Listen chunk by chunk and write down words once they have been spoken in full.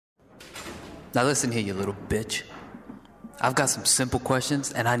Now listen here, you little bitch. I've got some simple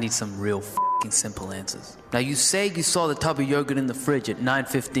questions, and I need some real fucking simple answers. Now you say you saw the tub of yogurt in the fridge at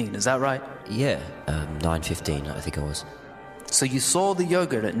 9:15, is that right? Yeah, 9:15, I think it was. So you saw the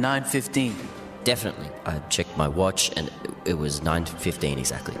yogurt at 9:15. Definitely. I checked my watch and it was 9:15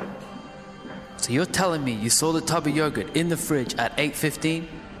 exactly. So you're telling me you saw the tub of yogurt in the fridge at 8:15?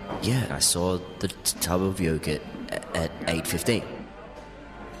 Yeah, I saw the tub of yogurt at 8:15.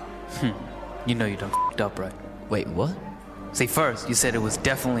 You know you done f***ed up, right? Wait, what? See, first you said it was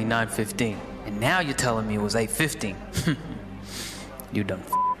definitely 9:15, and now you're telling me it was 8:15. You done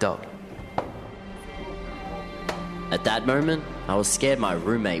f***ed up. At that moment, I was scared my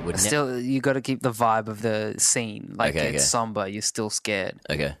roommate would Still, you got to keep the vibe of the scene. Like, Okay, it's okay. somber, you're still scared.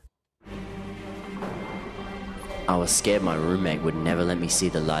 Okay. I was scared my roommate would never let me see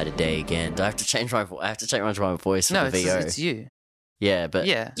the light of day again. Do I have to change my voice for No, the VO? it's you. Yeah, but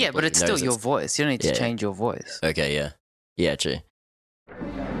Yeah, but it's still your voice. You don't need to Yeah. change your voice. Okay, yeah. Yeah, true.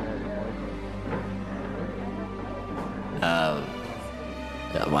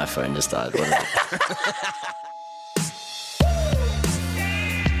 Yeah, my phone just died. What is it?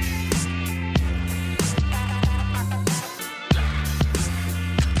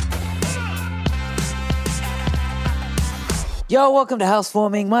 Yo, welcome to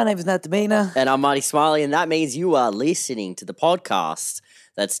Housewarming. My name is Nat Demina. And I'm Marty Smiley, and that means you are listening to the podcast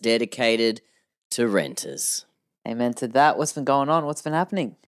that's dedicated to renters. Amen to that. What's been going on? What's been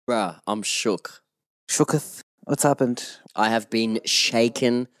happening? Bruh, I'm shook. Shooketh. What's happened? I have been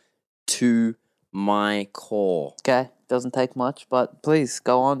shaken to my core. Okay, doesn't take much, but please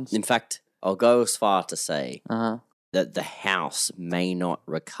go on. In fact, I'll go as far to say Uh-huh. that the house may not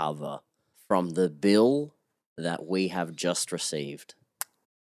recover from the bill that we have just received.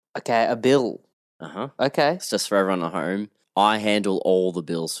 Okay, a bill. Uh-huh. Okay. It's just for everyone at home. I handle all the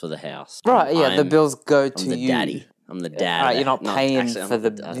bills for the house. Right, yeah, the bills go I'm to the you. daddy. I'm the dad. Right, you're not No, paying actually, I'm for the...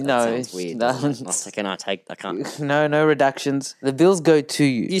 that No, sounds weird. doesn't it? I can't. no reductions. The bills go to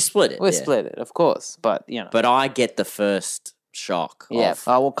you. You split it. We yeah. split it, of course, but, you know. But I get the first shock. Yeah, Of,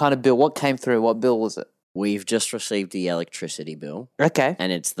 what kind of bill? What came through? What bill was it? we've just received the electricity bill, Okay.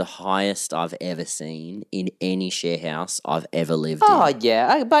 and it's the highest I've ever seen in any share house I've ever lived Oh, in.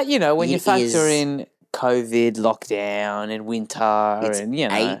 yeah, but, you know, when you It factor is- in COVID, lockdown, and winter, It's and, you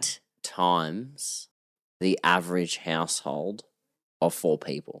know... 8 times the average household of 4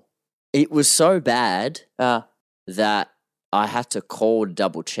 people. It was so bad that I had to call to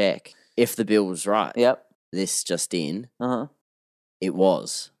double check if the bill was right. Yep. This just in, Uh-huh. it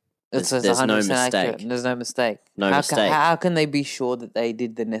was. It's There's no 100% accurate. mistake. There's no mistake. No mistake. How can they be sure that they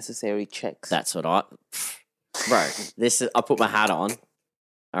did the necessary checks? That's what Bro, I put my hat on.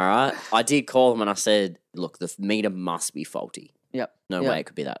 All right. I did call them and I said, look, the meter must be faulty. Yep. No Yep. way it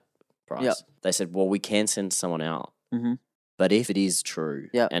could be that price. Yep. They said, well, we can send someone out. Mhm. But if it is true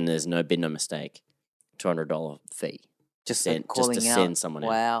Yep. and there's been no mistake, $200 fee. Just Send- calling just to out. send someone out.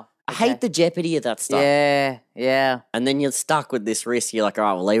 Wow. I hate the jeopardy of that stuff. Yeah, yeah. And then you're stuck with this risk. You're like, all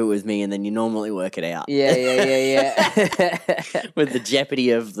right, well, leave it with me. And then you normally work it out. Yeah. With the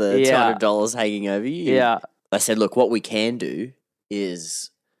jeopardy of the Yeah. $200 hanging over you. Yeah. I said, look, what we can do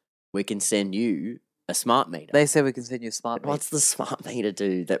is we can send you a smart meter. They said we can send you a smart meter. What's the smart meter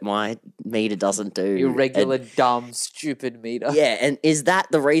do that my meter doesn't do? Your regular And- dumb stupid meter? yeah, and is that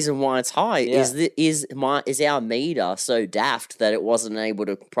the reason why it's high? Yeah. Is our meter so daft that it wasn't able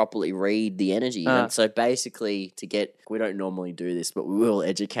to properly read the energy? And so basically, we don't normally do this, but we will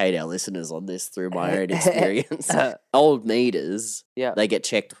educate our listeners on this through my own experience. Old meters, Yeah. they get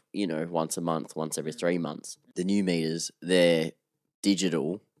checked, once a month, once every 3 months. The new meters, they're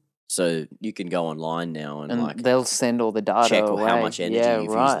digital, so you can go online now and, And they'll send all the data check away. how much energy Yeah,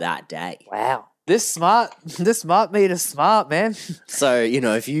 you've right. used that day. Wow. This smart meter's smart, man. So,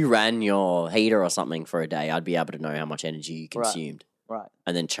 if you ran your heater or something for a day, I'd be able to know how much energy you Right. consumed Right.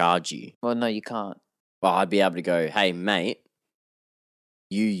 and then charge you. Well, no, you can't. Well, I'd be able to go, hey, mate,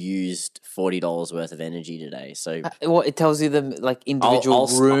 you used $40 worth of energy today. So, What it tells you the individual I'll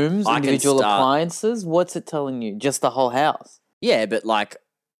st- rooms, I can individual start- appliances. What's it telling you? Just the whole house. yeah, but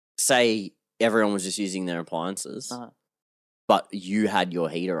say everyone was just using their appliances, Uh-huh. but you had your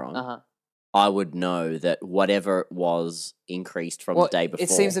heater on, Uh-huh. I would know that whatever was increased from the day before. It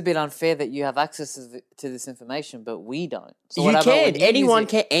seems a bit unfair that you have access to this information, but we don't. So you what about can. when you Anyone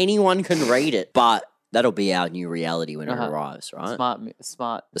use it? can. Anyone can read it, but that'll be our new reality when Uh-huh. it arrives, right? The smart meter.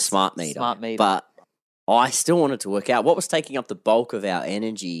 Smart meter. But I still wanted to work out what was taking up the bulk of our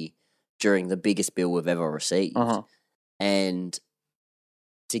energy during the biggest bill we've ever received. Uh-huh. And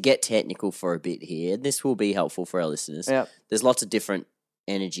to get technical for a bit here, this will be helpful for our listeners. Yep. There's lots of different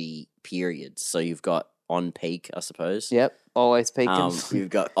energy periods. So you've got on peak, I suppose. Yep. Always peaking. You've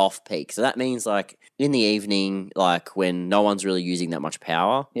got off peak. So that means like in the evening, like when no one's really using that much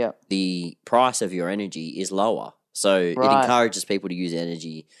power, Yep. the price of your energy is lower. So it Right. encourages people to use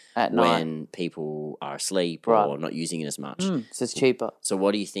energy At night. when people are asleep Right. or not using it as much. So it's cheaper. So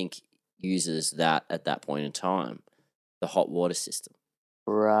what do you think uses that at that point in time? The hot water system.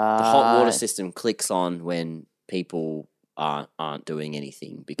 Right. The hot water system clicks on when people aren't doing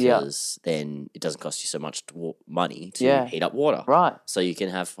anything because then it doesn't cost you so much money to heat up water. Right. So you can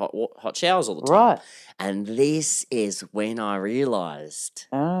have hot showers all the time. Right. And this is when I realised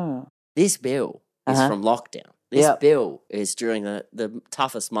Oh. this bill is Uh-huh. from lockdown. This Yep. bill is during the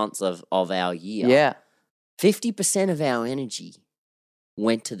toughest months of our year. Yeah. 50% of our energy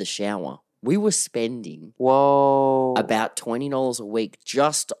went to the shower. We were spending Whoa. about $20 a week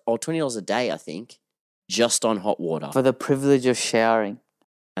or $20 a day, I think, just on hot water. For the privilege of showering.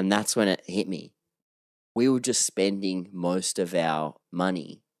 And that's when it hit me. We were just spending most of our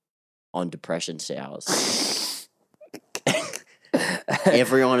money on depression showers.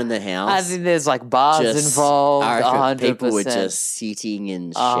 Everyone in the house. As in, there's like bars involved. I reckon 100%. people were just sitting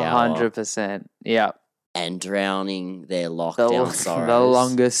in shower 100%. Yeah. and drowning their lockdown sorrows. The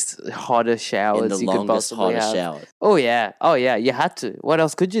longest, hottest showers in the you could longest, possibly hottest have. showers. Oh yeah. You had to. What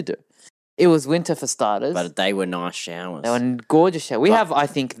else could you do? It was winter for starters. But they were nice showers. They were gorgeous showers. We But- have, I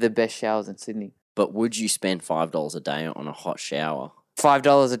think, the best showers in Sydney. But would you spend $5 a day on a hot shower?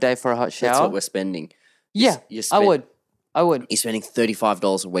 $5 a day for a hot shower. That's what we're spending. Yeah, You I would. You're spending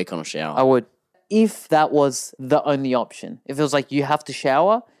 $35 a week on a shower. I would. If that was the only option. If it was like you have to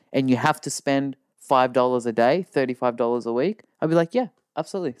shower and you have to spend $5 a day, $35 a week, I'd be like, yeah,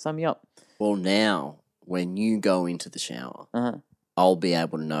 absolutely, sign me up. Well, now, when you go into the shower, Uh-huh. I'll be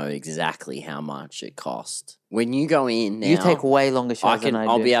able to know exactly how much it cost. When you go in now, You take way longer showers than I do.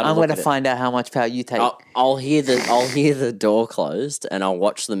 I'll be able to I'm look going at to it. find out how much power you take. I'll hear the door closed, and I'll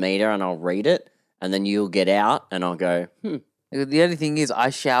watch the meter, and I'll read it, and then you'll get out, and I'll go, The only thing is, I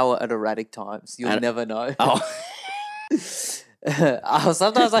shower at erratic times. You'll And- never know. oh,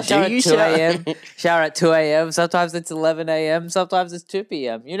 Sometimes I shower Do you at 2 shower? a.m. Shower at 2 a.m. Sometimes it's 11 a.m. Sometimes it's 2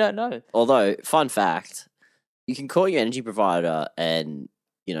 p.m. You don't know. Although, fun fact, you can call your energy provider and,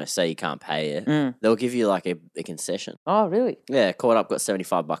 say you can't pay it. Mm. They'll give you like a concession. Oh, really? Yeah, called up, got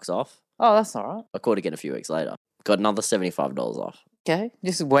 $75 off. Oh, that's all right. I called again a few weeks later. Got another $75 off. Okay.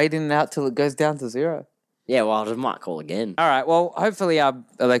 Just waiting it out till it goes down to zero. Yeah, well, I might call again. All right. Well, hopefully our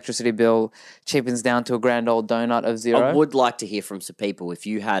electricity bill cheapens down to a grand old donut of zero. I would like to hear from some people if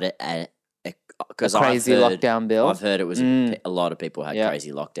you had because a crazy lockdown bill. I've heard it was a lot of people had Yep.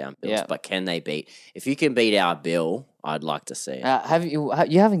 crazy lockdown bills, Yep. but can they beat? If you can beat our bill, I'd like to see it.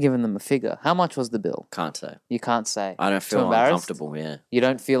 You haven't given them a figure. How much was the bill? Can't say. You can't say. I don't feel embarrassed? uncomfortable. Yeah, You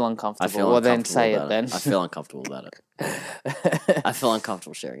don't feel I uncomfortable. feel well, uncomfortable. then say it about then. I feel uncomfortable about it. I feel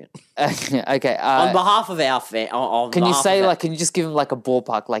uncomfortable sharing it Okay. on behalf of our Can you say can you just give them like a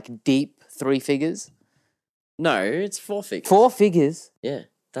ballpark, like deep 3 figures? No, it's 4 figures. 4 figures? Yeah,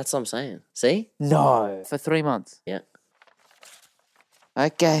 that's what I'm saying. See, No. For 3 months. Yeah.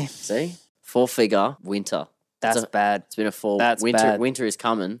 Okay. see, 4-figure winter. That's bad. It's been a full That's winter. bad. Winter is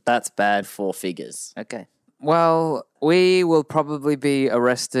coming. That's bad. 4 figures. Okay. Well, we will probably be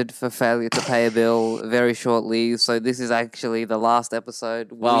arrested for failure to pay a bill very shortly. So this is actually the last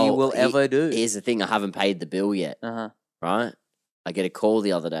episode we will ever do. Here's the thing: I haven't paid the bill yet. Uh-huh. Right? I get a call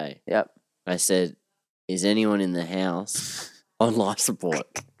the other day. Yep. I said, "Is anyone in the house on life support?"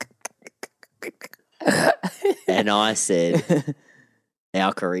 And I said,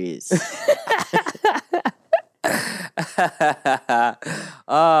 "Our careers."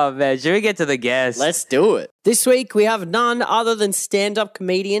 Oh man, should we get to the guest? Let's do it. This week we have none other than stand-up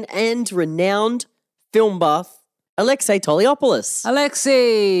comedian and renowned film buff Alexei Toliopoulos.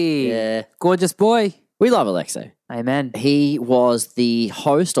 Alexei. Yeah, Gorgeous boy. we love Alexei. Amen. He was the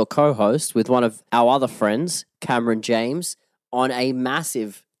host or co-host with one of our other friends, Cameron James, on a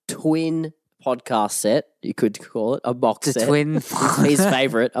massive twin podcast set. You could call it a box The set. twin. His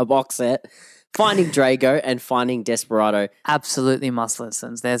favorite, a box set. Finding Drago and Finding Desperado. Absolutely must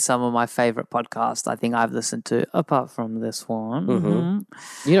listen. They're some of my favorite podcasts I think I've listened to, apart from this one. Mhm.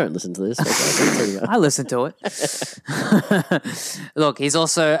 You don't listen to this. Okay, there you go. I listen to it. Look, he's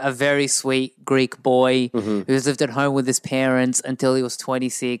also a very sweet Greek boy who's lived at home with his parents until he was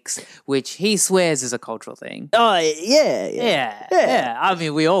 26, which he swears is a cultural thing. Oh, yeah. Yeah. I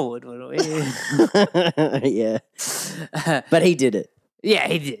mean, we all would, wouldn't we? Yeah. But he did it. Yeah,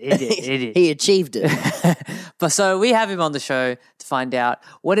 he did. He achieved it. But so we have him on the show to find out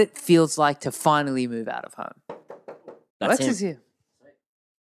what it feels like to finally move out of home. That's Alexis him. here.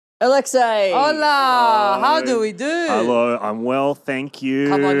 Alexei! Hola! How do we do? Hello, I'm well, thank you.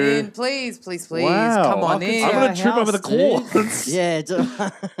 Come on in, please. Wow. Come on Welcome in. to I'm our going to trip over the house, dude. cords. Yeah.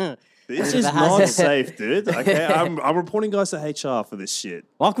 This Bit is of a not hazard. safe, dude. Okay, I'm reporting guys to HR for this shit.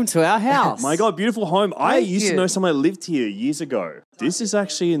 Welcome to our house. My God, beautiful home. I Thank used you. to know someone that lived here years ago. This is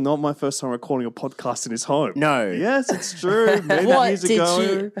actually not my first time recording a podcast in his home. No. Yes, it's true. Many What years did ago.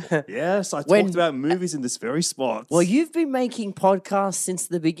 you- Yes, I When- talked about movies in this very spot. Well, you've been making podcasts since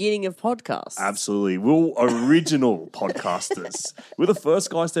the beginning of podcasts. Absolutely. We're original podcasters. We're the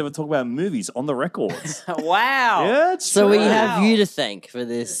first guys to ever talk about movies on the records. Wow. Yeah, it's So true. we have you to thank for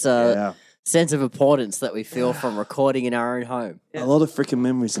this Yeah. sense of importance that we feel from recording in our own home. A lot of freaking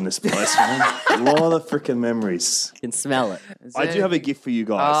memories in this place, man. A lot of freaking memories. You can smell it. I do have a gift for you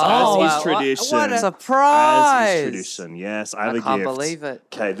guys. Oh, as wow. is tradition. What a As surprise. is tradition. Yes, I have I a can't gift. believe it.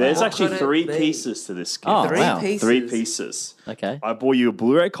 Okay, there's What actually could it 3 be? pieces to this gift. Oh, Three wow. pieces. 3 pieces. Okay. I bought you a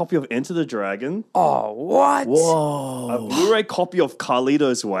Blu-ray copy of Enter the Dragon, Oh, what? a Whoa. Blu-ray copy of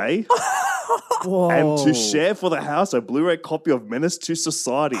Carlito's Way, Whoa. and to share for the house, a Blu-ray copy of Menace to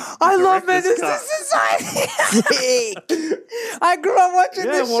Society. I the love director's Menace to cut. Society. I grew up watching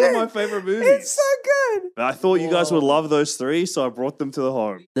Yeah, this one shit. of my favorite movies. It's so good. And I thought you guys would love those 3, so I brought them to the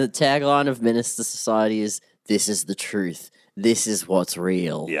home. The tagline of Menace to Society is, "This is the truth. This is what's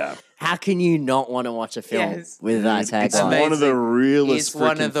real." Yeah. How can you not want to watch a film Yes. with that It's tagline? amazing. one of the realest It's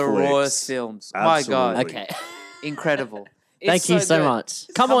one of the freaking rawest flicks. films. My God. Absolutely. Okay. Incredible. Thank you so good. much.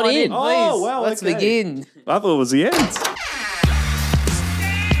 Come on in. please. Oh, wow, Let's okay. begin. I thought it was the end.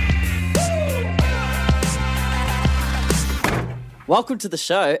 Welcome to the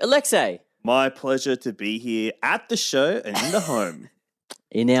show, Alexei. My pleasure to be here at the show and in the home.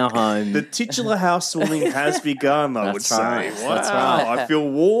 In our home. The titular housewarming has begun, I would That's say. right, Wow. that's right. I feel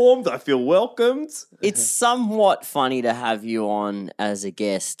warmed. I feel welcomed. It's somewhat funny to have you on as a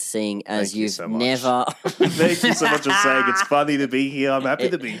guest, seeing as Thank you you've so much. never. Thank you so much for saying it's funny to be here. I'm happy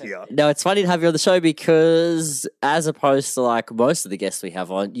to be here. No, it's funny to have you on the show because, as opposed to like most of the guests we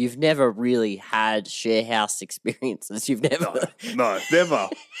have on, you've never really had share house experiences. You've never. No, never.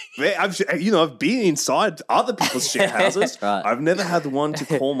 I've been inside other people's share houses. Right. I've never had one to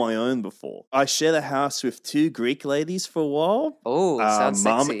call my own before. I shared a house with 2 Greek ladies for a while. Oh, sounds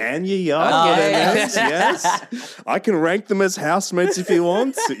Mum sexy. and Yaya. Oh, were their yeah. names, yes. I can rank them as housemates if you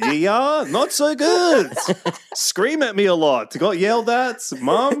want. Yaya, not so good. Scream at me a lot. Got yelled at.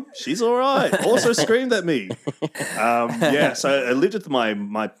 Mum, she's all right. Also screamed at me. So I lived with my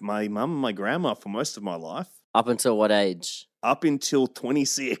mum and my grandma for most of my life. Up until what age? Up until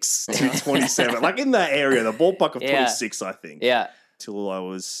 26 to 27. Like in that area, the ballpark of Yeah. 26, I think. Yeah. Till I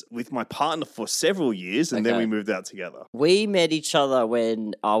was with my partner for several years and then Okay. we moved out together. We met each other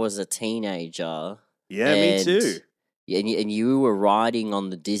when I was a teenager. Yeah, me And- too. And you were riding on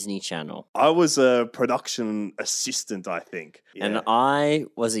the Disney Channel. I was a production assistant, I think. Yeah. And I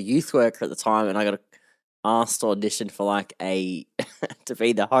was a youth worker at the time, and I got asked to audition for like to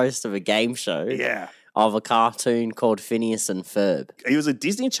be the host of a game show yeah. of a cartoon called Phineas and Ferb. It was a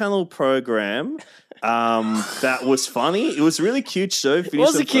Disney Channel program that was funny. It was a really cute show. It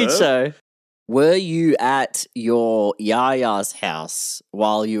was a cute show. Were you at your Yaya's house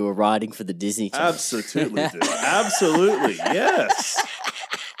while you were riding for the Disney Channel? Absolutely, dude. Absolutely, yes.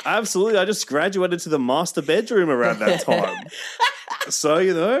 Absolutely. I just graduated to the master bedroom around that time. So,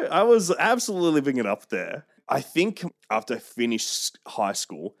 I was absolutely living it up there. I think after I finished high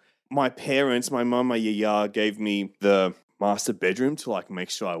school, my parents, my mum, my yaya, gave me the master bedroom to like make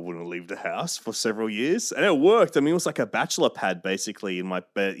sure I wouldn't leave the house for several years. And it worked. I mean, it was like a bachelor pad basically in my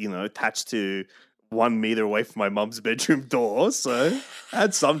bed, attached to 1 meter away from my mum's bedroom door. So I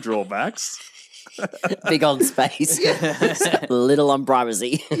had some drawbacks. Big on space. Little on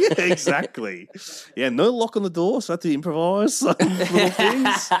privacy. Yeah, exactly. Yeah, no lock on the door, so I had to improvise some little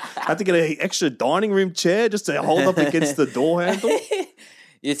things. Had to get an extra dining room chair just to hold up against the door handle.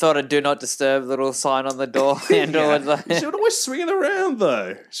 You thought a do not disturb little sign on the door handle. Yeah. Was like, She would always swing it around,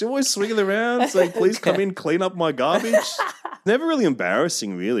 though. She would always swing it around, saying, please come in, clean up my garbage. Never really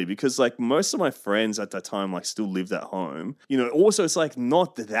embarrassing, really, because like most of my friends at that time like still lived at home. Also it's like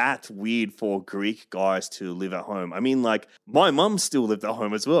not that weird for Greek guys to live at home. I mean, like my mum still lived at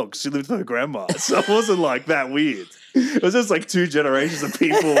home as well because she lived with her grandma. So it wasn't like that weird. It was just like 2 generations of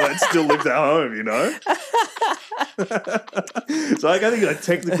people that still lived at home, So I think I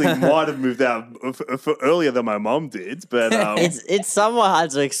technically might have moved out earlier than my mum did, but It's somewhat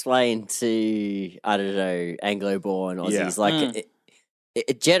hard to explain to, I don't know, Anglo-born Aussies. Yeah. Like,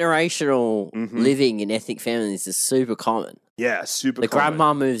 generational Mhm. living in ethnic families is super common. Yeah, super The common.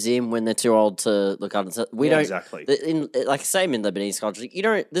 grandma moves in when they're too old to look after. We Yeah, don't exactly. like same in Lebanese culture. You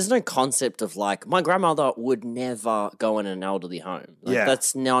don't. There's no concept of like my grandmother would never go in an elderly home. Like, Yeah.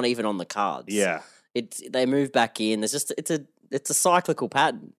 that's not even on the cards. Yeah. They move back in. There's just it's a cyclical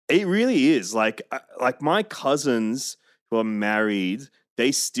pattern. It really is. Like my cousins who are married,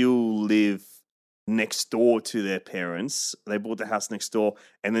 they still live next door to their parents. They bought the house next door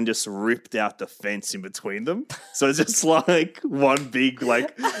and then just ripped out the fence in between them. So it's just like one big,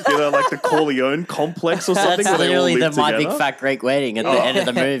 like, like the Corleone complex or something. That's where they all literally live My Big together. Fat Greek Wedding at the end of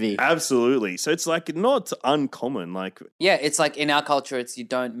the movie. Absolutely. So it's like not uncommon. Like, Yeah, it's like in our culture, it's you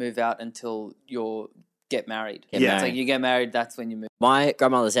don't move out until you get married. Get Yeah. It's married. like you get married, that's when you move. My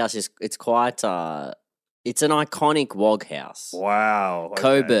grandmother's house it's quite it's an iconic wog house. wow. okay.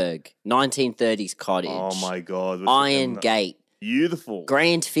 Coburg, 1930s cottage. Oh my God. Iron gate. Beautiful.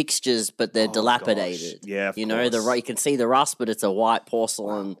 Grand fixtures, but they're Oh, dilapidated. gosh. Yeah, of you know course. You can see the rust, but it's a white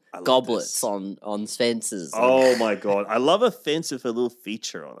porcelain I love goblets this. on fences. Oh my God. I love a fence with a little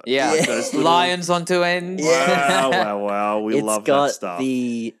feature on it. Yeah, Yeah. Those little- lions on two ends. Wow. We It's love got that stuff.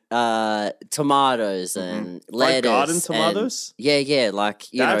 the tomatoes and Like lettuce, garden and- tomatoes? yeah,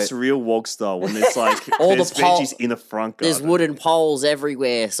 like you That's know, real wog style when there's like All there's the pol- veggies in the front there's garden. wooden poles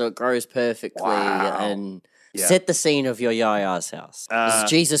everywhere, so it grows perfectly. Wow. And Yeah. set the scene of your Yaya's house. There's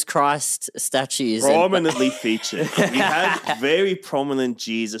Jesus Christ statues. Prominently featured. We had very prominent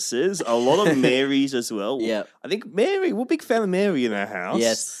Jesuses, a lot of Marys as well. Yep. I think Mary, we're a big fan of Mary in our house.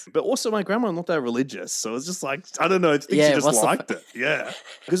 Yes. But also my grandma not that religious. So it's just like, I don't know, I think Yeah, she just what's the liked it. Yeah.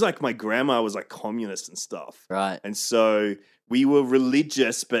 Because like my grandma was like communist and stuff. Right. And so we were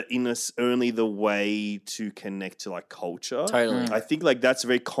religious, but in only the way to connect to like culture. Totally. I think like that's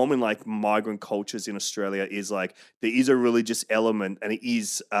very common, like migrant cultures in Australia is like there is a religious element and it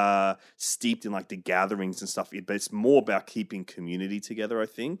is steeped in like the gatherings and stuff, but it's more about keeping community together, I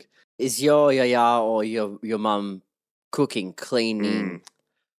think. Is your Yaya or your mum cooking, cleaning,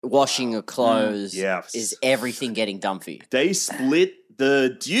 washing your clothes? Yes. Is everything getting done for you? They split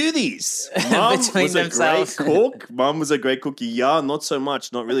the duties. Mum Between was themselves. a great cook. Mum was a great cook. Yaya, not so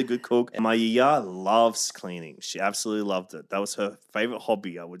much, not really good cook. My Yaya loves cleaning. She absolutely loved it. That was her favorite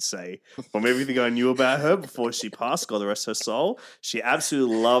hobby, I would say. From everything I knew about her before she passed, God rest her soul, she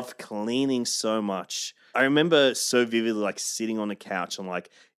absolutely loved cleaning so much. I remember so vividly like sitting on the couch and like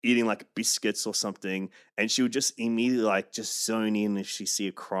eating like biscuits or something, and she would just immediately like just zone in if she see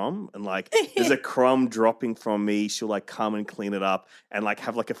a crumb, and like there's a crumb dropping from me, she'll like come and clean it up and like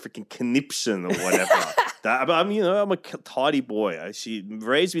have like a freaking conniption or whatever. But I'm I'm a tidy boy. She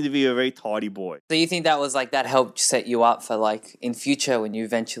raised me to be a very tidy boy. So you think that was like that helped set you up for like in future when you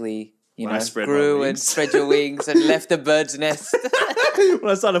eventually When I spread my grew and wings. spread your wings and left the bird's nest?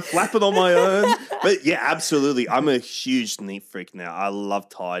 When I started flapping on my own. But yeah, absolutely. I'm a huge neat freak now. I love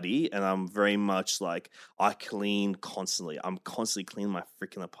tidy, and I'm very much like I clean constantly. I'm constantly cleaning my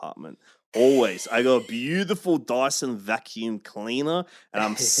freaking apartment. Always. I got a beautiful Dyson vacuum cleaner, and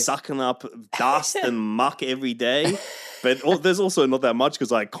I'm sucking up dust and muck every day. But there's also not that much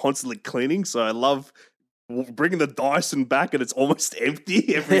because I'm constantly cleaning. So I love bringing the Dyson back, and it's almost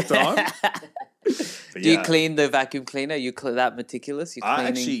empty every time. But Do you yeah. clean the vacuum cleaner? You that meticulous? You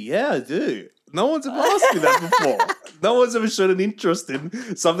cleaning? I do. No one's ever asked me that before. No one's ever shown an interest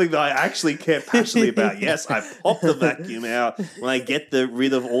in something that I actually care passionately about. Yes, I pop the vacuum out. When I get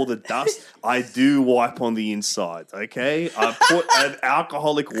rid of all the dust, I do wipe on the inside, okay? I put an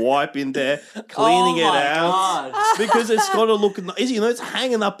alcoholic wipe in there, cleaning it out. Because it's got to look, it's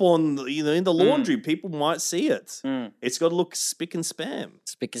hanging up on, in the laundry. People might see it. It's got to look spick and spam.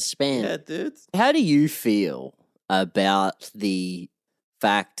 Spick and span. Yeah, dude. How do you feel about the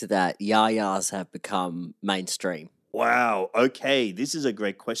fact that Yayas have become mainstream? Wow. Okay, this is a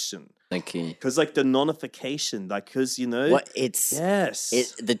great question. Thank you. Because like the nonification, like because What it's yes,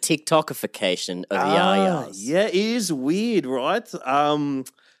 the TikTokification of Ah, Yayas. yeah, it is weird, right?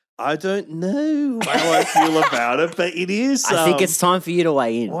 I don't know how I feel about it, but it is. I think it's time for you to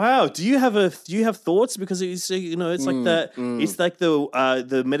weigh in. Wow. Do you have thoughts? Because it's it's like that. It's like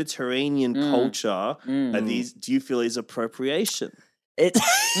the Mediterranean culture. Do you feel is appropriation? It, Do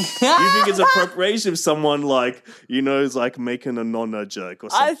you think it's appropriation if someone is like making a nonna joke or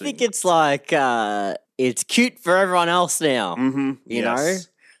something? I think it's like it's cute for everyone else now, you know.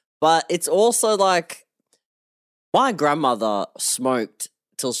 But it's also like my grandmother smoked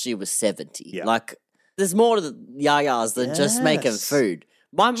till she was 70. Yeah. Like there's more to the Yayas than just making Yes. food.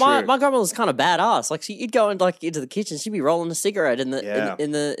 My True. grandma was kind of badass. Like you'd go into the kitchen, she'd be rolling a cigarette in the Yeah.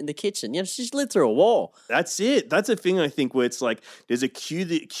 in the kitchen. You know, she's lived through a war. That's it. That's a thing I think where it's like there's a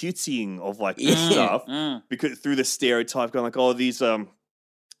cutesying of like this Yeah. stuff because through the stereotype going like, oh, these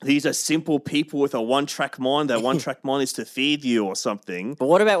are simple people with a one-track mind. That one-track mind is to feed you or something. But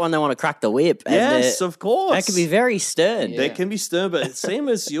what about when they want to crack the whip? And Yes, of course. that can be very stern. Yeah. They can be stern, but same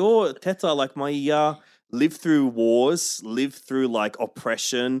as your Teta, like my lived through wars, lived through like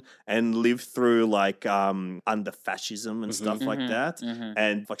oppression, and lived through like under fascism and stuff like that.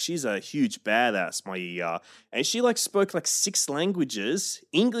 And like she's a huge badass, my and she like spoke like 6 languages.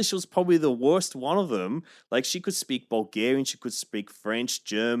 English was probably the worst one of them. Like she could speak Bulgarian, she could speak French,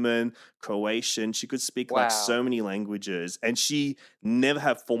 German, Croatian. She could speak like Wow. so many languages, and she never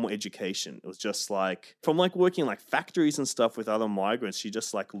had formal education. It was just like from like working like factories and stuff with other migrants. She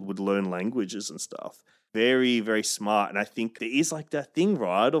just like would learn languages and stuff. Very, very smart. And I think there is like that thing,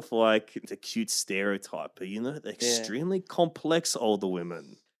 right, of like the cute stereotype, but you know, the extremely complex older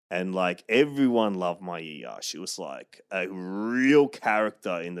women. And like everyone loved my She was like a real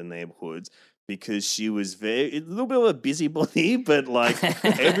character in the neighborhood because she was a little bit of a busybody, but like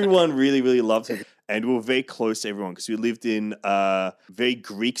everyone really, really loved her. And we were very close to everyone because we lived in a very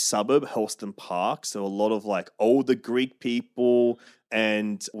Greek suburb, Helston Park. So a lot of like older Greek people.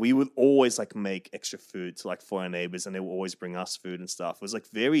 And we would always like make extra food to like for our neighbors, and they would always bring us food and stuff. It was like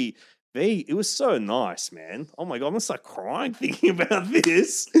very, it was so nice, man. Oh my God, I'm gonna start crying thinking about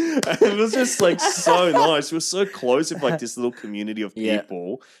this. It was just like so nice. We were so close with like this little community of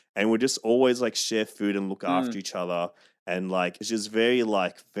people, and we'd just always like share food and look after each other. And like, she's just very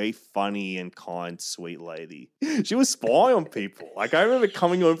funny and kind, sweet lady. She was spying on people. Like, I remember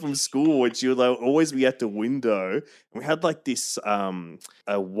coming home from school and she would like always be at the window. And we had like this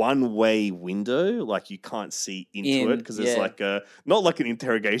a one-way window, like you can't see into it because it's like not like an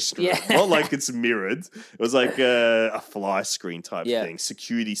interrogation room, not like it's mirrored. It was like a fly screen type thing,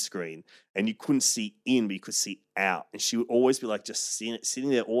 security screen. And you couldn't see in, but you could see out. And she would always be like just sitting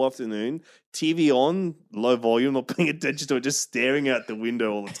there all afternoon, TV on, low volume, not paying attention to it, just staring out the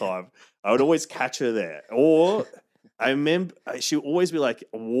window all the time. I would always catch her there. Or I remember she would always be like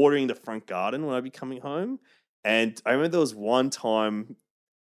watering the front garden when I'd be coming home. And I remember there was one time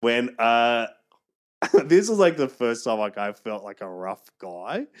when this was like the first time like I felt like a rough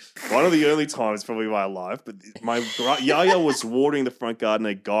guy. One of the only times probably in my life. But my Yaya was watering the front garden.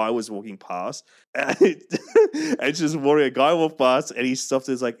 A guy was walking past, and just watering. A guy walked past, and he stopped.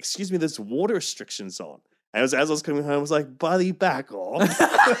 And was like, "Excuse me, there's water restrictions on." And it was, as I was coming home, I was like, "Buddy, back off."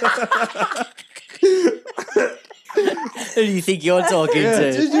 Who do you think you're talking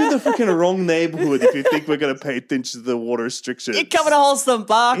to? Just you're the freaking wrong neighborhood if you think we're going to pay attention to the water restrictions. You're coming to Holston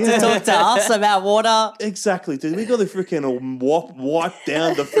Park to talk to us about water. Exactly, dude. We got to freaking wipe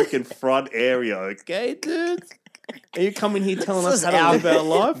down the freaking front area, okay, dude? Are you coming here telling us how to live our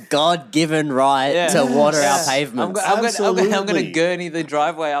life? God-given right to water our pavements. I'm going to gurney the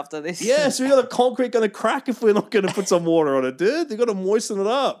driveway after this. Yeah, so we got the concrete going to crack if we're not going to put some water on it, dude. You got to moisten it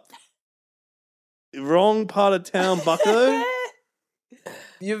up. Wrong part of town, bucko.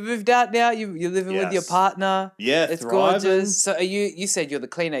 You've moved out now. You're living with your partner. Yeah, it's thriving. gorgeous. So are you? You said you're the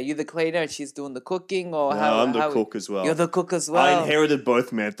cleaner. Are you the cleaner, and she's doing the cooking, or how? I'm the cook as well. You're the cook as well. I inherited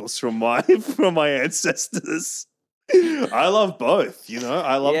both mantles from my ancestors. I love both. You know,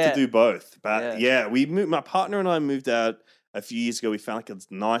 I love to do both. But we moved. My partner and I moved out a few years ago. We found like a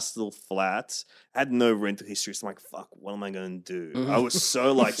nice little flat. I had no rental history, so I'm like, fuck, what am I going to do? I was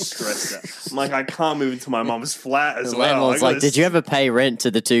so like stressed out. I'm like, I can't move into my mum's flat as The well. landlord's like, did you ever pay rent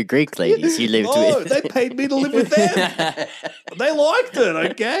to the 2 Greek ladies you lived with? They paid me to live with them. They liked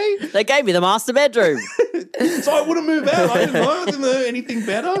it, okay? They gave me the master bedroom. So I wouldn't move out. I didn't know anything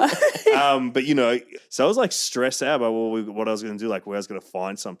better. But you know, so I was like stressed out about what I was going to do, like where I was going to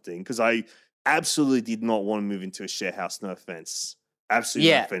find something, because I absolutely did not want to move into a share house. No offense.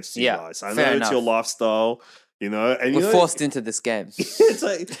 Absolutely no offense to you guys. I know it's your lifestyle, you know. And we're forced into this game. It's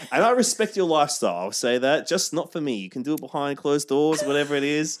like, and I respect your lifestyle. I'll say that. Just not for me. You can do it behind closed doors, whatever it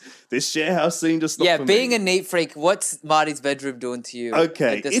is. This share house thing just not for me. Being a neat freak, what's Marty's bedroom doing to you?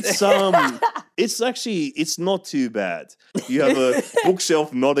 Okay, it's not too bad. You have a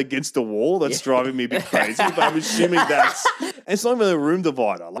bookshelf not against the wall. That's driving me a bit crazy, but I'm assuming that's... It's not even a room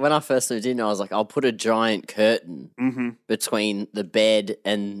divider. When I first moved in, I was like, I'll put a giant curtain between the bed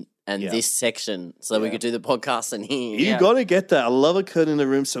and this section so that we could do the podcast in here. You got to get that. I love a curtain in the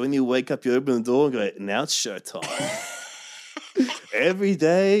room so when you wake up, you open the door and go, now it's showtime. Every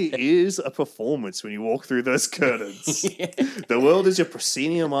day is a performance when you walk through those curtains. The world is your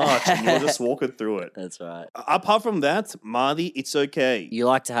proscenium arch and you're just walking through it. That's right. Apart from that, Marty, it's okay. You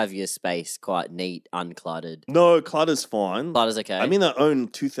like to have your space quite neat, uncluttered. No, clutter's fine. Clutter's okay. I mean, I own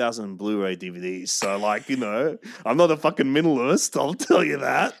 2,000 Blu-ray DVDs, so like, I'm not a fucking minimalist, I'll tell you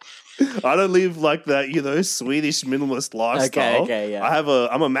that. I don't live like that, Swedish minimalist lifestyle. Okay, yeah. I'm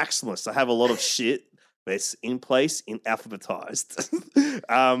a maximalist. I have a lot of shit. But it's in place, in alphabetized.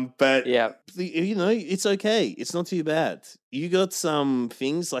 But Yeah. it's okay. It's not too bad. You got some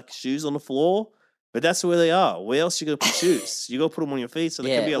things like shoes on the floor, but that's where they are. Where else you gonna put shoes? You gotta put them on your feet so they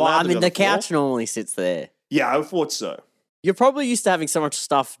can be allowed. Well, I to mean, go the on floor. couch normally sits there. Yeah, I thought so. You're probably used to having so much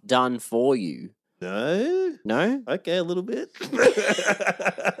stuff done for you. No. No? Okay, a little bit.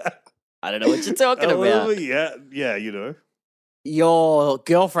 I don't know what you're talking A little about. bit, yeah. Your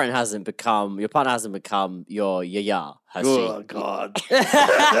girlfriend hasn't become, your partner hasn't become your yaya, has Oh God.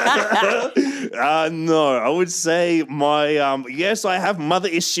 No, I would say yes, I have mother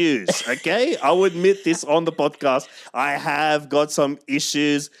issues. Okay, I will admit this on the podcast. I have got some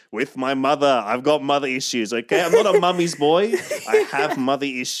issues with my mother. I've got mother issues. Okay, I'm not a mummy's boy. I have mother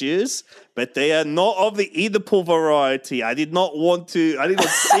issues, but they are not of the Oedipal variety. I did not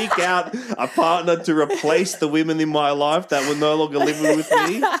seek out a partner to replace the women in my life that were no longer living with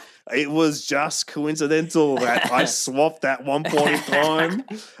me. It was just coincidental that I swapped at one point in time.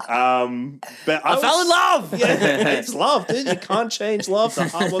 But I fell in love! Yeah, it's love, dude. You can't change love. The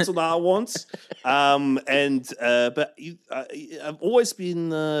heart wants what the heart wants. But I've always been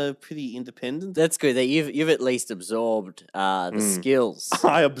pretty independent. That's good that you've at least absorbed the skills.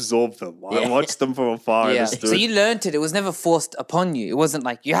 I absorbed them. I watched them from afar. Yeah. Understood. So you learned it. It was never forced upon you. It wasn't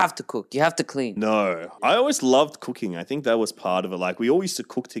like you have to cook, you have to clean. No, I always loved cooking. I think that was part of it. Like we all used to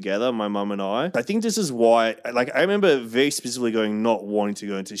cook together, my mum and I. I think this is why, like I remember very specifically not wanting to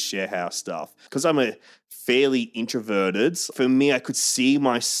go into share house stuff because I'm a fairly introverted. For me, I could see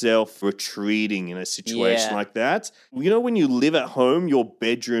myself retreating in a situation like that. When you live at home, your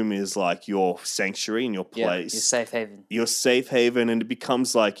bedroom is like your sanctuary and your place. Your safe haven. Your safe haven, and it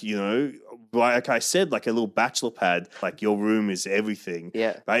becomes like, like I said, like a little bachelor pad, like your room is everything.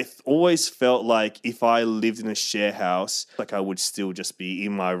 Yeah. I always felt like if I lived in a share house, like I would still just be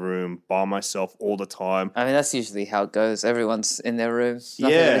in my room by myself all the time. I mean, that's usually how it goes. Everyone's in their room.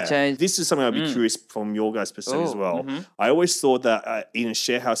 Nothing really changed. This is something I'd be curious from your guys' perspective as well. I always thought that in a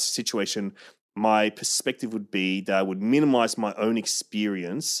share house situation, my perspective would be that I would minimize my own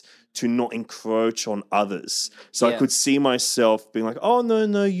experience to not encroach on others. So I could see myself being like, oh,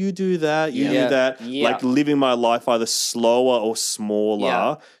 no, you do that, you do that. Yeah. Like living my life either slower or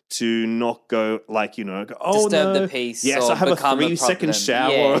smaller to not go like, oh, Disturb no. the peace. Yes, or I have a become 3-second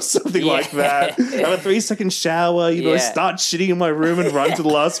shower Yeah. or something like that. I have a 3-second shower, start shitting in my room and run to the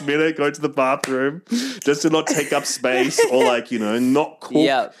last minute, go to the bathroom just to not take up space or like, not cook.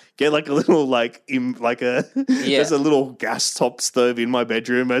 Yeah. Get like a little there's a little gas top stove in my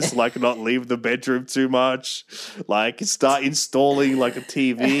bedroom as like not leave the bedroom too much. Like start installing like a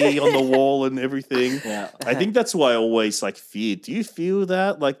TV on the wall and everything. Yeah. I think that's why I always like feared. Do you feel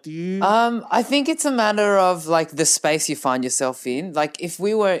that? Like do you I think it's a matter of like the space you find yourself in. Like if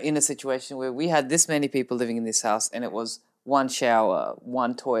we were in a situation where we had this many people living in this house and it was one shower,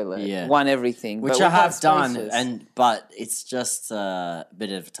 one toilet, one everything. Which but I we have done, spaces. but it's just a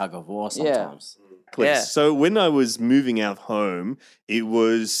bit of a tug of war sometimes. Please. Yeah. So when I was moving out of home, it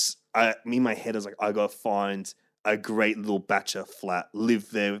was me in my head I was like, I gotta find a great little bachelor flat, live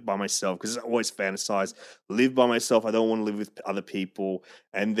there by myself, because I always fantasize, live by myself. I don't want to live with other people.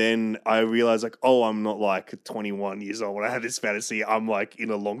 And then I realized like, oh, I'm not like 21 years old when I had this fantasy. I'm like in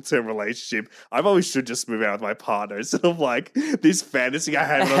a long-term relationship. I probably should just move out with my partner instead of like this fantasy I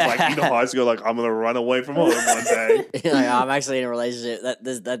had when I was like in high school, like I'm going to run away from home one day. Like, I'm actually in a relationship.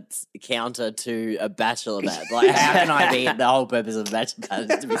 That's counter to a bachelor pad. Like, how can I be? The whole purpose of a bachelor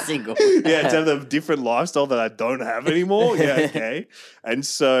pad is to be single. Yeah, to have a different lifestyle that I don't have anymore. Yeah, okay. And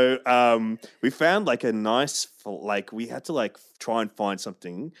so we found like a nice, like we had to like try and find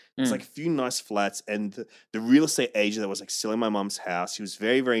something. There's like a few nice flats, and the real estate agent that was like selling my mum's house, he was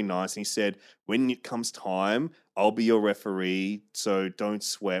very, very nice. And he said, when it comes time, I'll be your referee, so don't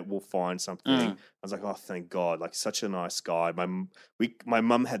sweat, we'll find something. I was like, oh, thank God, like such a nice guy. My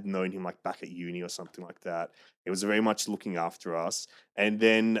mum had known him like back at uni or something like that. It was very much looking after us. And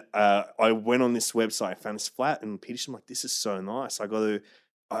then I went on this website, I found this flat, and Peter's like, this is so nice. I got to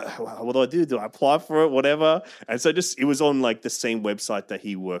what do I do? Do I apply for it? Whatever. And so it was on like the same website that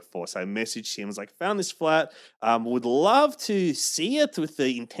he worked for. So I messaged him, was like, found this flat, would love to see it with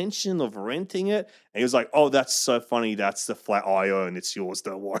the intention of renting it. And he was like, oh, that's so funny. That's the flat I own. It's yours.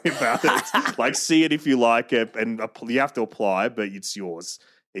 Don't worry about it. Like, see it if you like it. And you have to apply, but it's yours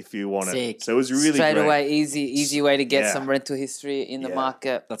if you want Sick. it. So it was really Straight great. away, easy way to get Yeah. some rental history in the Yeah.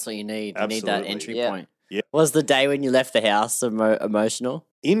 market. That's what you need. You need that Absolutely. entry Yeah. point. Yeah. Was the day when you left the house emotional?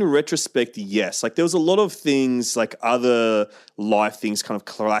 In retrospect, yes. Like there was a lot of things, like other life things kind of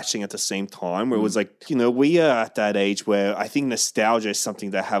clashing at the same time where it was like, we are at that age where I think nostalgia is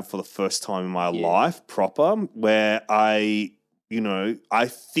something that I have for the first time in my life proper, where I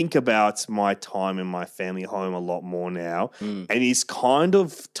think about my time in my family home a lot more now. And it's kind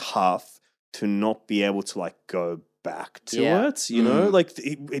of tough to not be able to like go back to it, Like,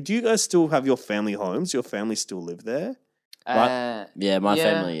 do you guys still have your family homes? Your family still live there? Yeah, my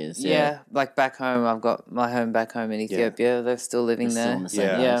family is. Yeah. Like back home, I've got my home back home in Ethiopia. They're still living They're there. still in the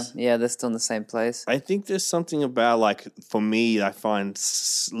same yeah, place. yeah, they're still in the same place. I think there's something about like, for me, I find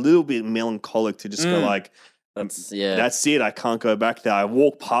a little bit melancholic to just go like, That's it. I can't go back there. I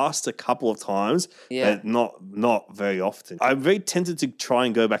walked past a couple of times, Yeah. but not very often. I'm very tempted to try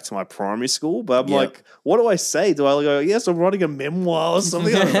and go back to my primary school, but I'm Yep. like, what do I say? Do I go, yes, I'm writing a memoir or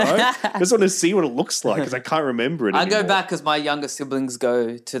something? I don't know. I just want to see what it looks like because I can't remember it I go anymore. back because my younger siblings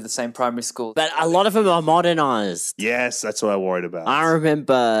go to the same primary school. But a lot of them are modernized. Yes, that's what I worried about. I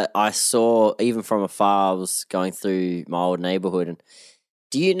remember I saw, even from afar, I was going through my old neighborhood. And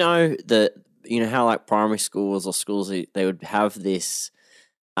do you know how like primary schools or schools, they would have this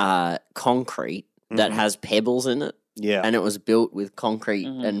concrete that has pebbles in it? Yeah. And it was built with concrete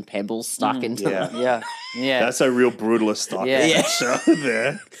and pebbles stuck into it. Yeah, yeah. That's a real brutalist Yeah. Yeah. show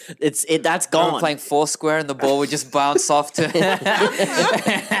there. That's We gone. were playing Foursquare and the ball would just bounce off to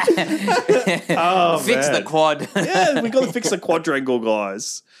Oh, fix the man. quad. Yeah, we got to fix the quadrangle,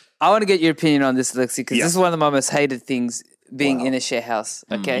 guys. I want to get your opinion on this, Lexi, because Yeah. this is one of my most hated things being in a share house.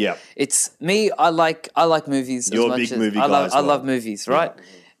 Okay, Yeah. it's me. I like movies. You're a as much big as movie I guy love. as I well. love movies, right?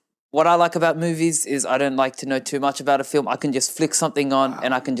 What I like about movies is I don't like to know too much about a film. I can just flick something on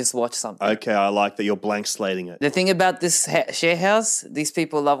and I can just watch something. Okay, I like that you're blank slating it. The thing about this share house, these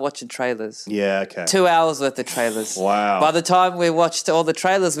people love watching trailers. Yeah, okay. 2 hours worth of trailers. Wow. By the time we watched all the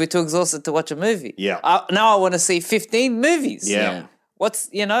trailers, we're too exhausted to watch a movie. Yeah. Now I want to see 15 movies. Yeah. What's,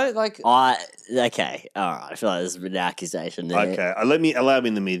 like... Okay, all right. I feel like there's an accusation there. Okay, allow me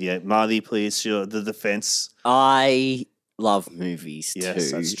in the media. Marty, please, the defense. I love movies Yes,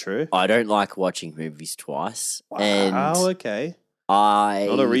 too. that's true. I don't like watching movies twice. Wow, And okay. I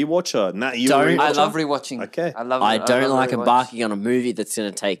Not a rewatcher. Nah, you Don't- a rewatcher? I love rewatching. Okay. I don't love like rewatch. embarking on a movie that's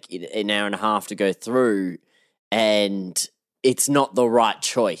going to take an hour and a half to go through, and it's not the right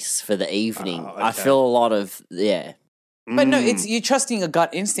choice for the evening. Oh, I okay. feel a lot of But no, Mm. it's you're trusting a gut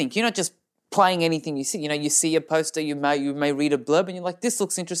instinct. You're not just playing anything you see. You see a poster, you may read a blurb, and you're like, "This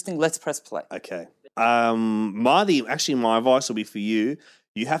looks interesting. Let's press play." Okay. Marty, actually, my advice will be for you.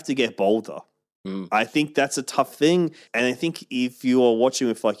 You have to get bolder. Mm. I think that's a tough thing. And I think if you are watching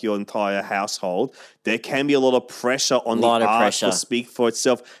with like your entire household, there can be a lot of pressure on the Lot of art pressure. to speak for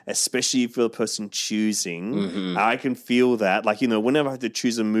itself, especially if you're the person choosing. Mhm. I can feel that. Like, whenever I have to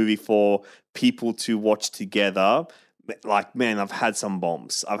choose a movie for people to watch together, like, man, I've had some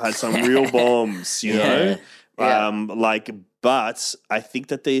bombs. I've had some real bombs, you know? Yeah. But I think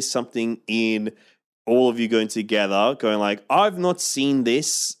that there's something in all of you going together, going like, I've not seen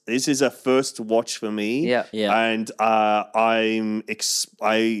this. This is a first watch for me. Yeah. Yeah. And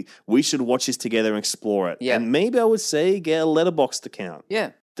we should watch this together and explore it. Yeah. And maybe I would say get a Letterboxd account.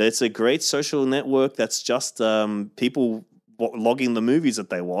 Yeah. That's a great social network that's just people logging the movies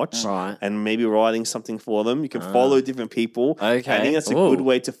that they watch Right. and maybe writing something for them. You can follow different people. Okay. I think that's a Ooh. good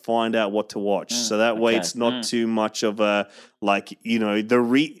way to find out what to watch. So that way okay. it's not too much of a,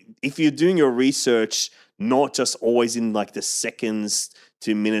 if you're doing your research, not just always in like the seconds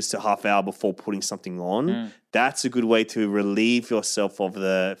to minutes to half hour before putting something on, that's a good way to relieve yourself of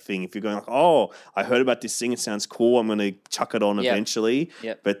the thing. If you're going like, oh, I heard about this thing, it sounds cool, I'm going to chuck it on Yep. eventually.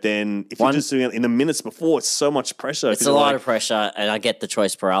 Yep. But then if you're just doing it in the minutes before, it's so much pressure. It's a lot of pressure, and I get the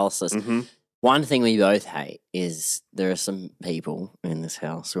choice paralysis. Mhm. One thing we both hate is there are some people in this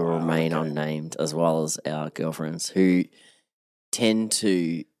house who will remain unnamed, as well as our girlfriends, who tend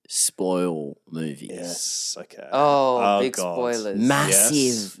to spoil movies. Yes, okay. Oh, big God. spoilers. Massive.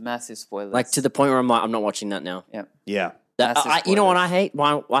 Yes. Massive spoilers. Like to the point where I'm like, I'm not watching that now. Yeah. Massive You know what I spoilers. hate?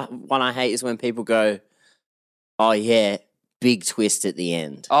 One I hate is when people go, oh yeah, big twist at the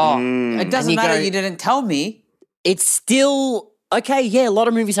end. Oh, Mm. it doesn't And you matter. go- You didn't tell me. It's still Okay, yeah, a lot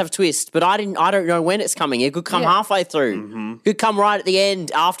of movies have twists, but I don't know when it's coming. It could come halfway through. Could come right at the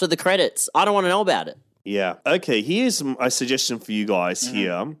end after the credits. I don't want to know about it. Yeah. Okay, here's a suggestion for you guys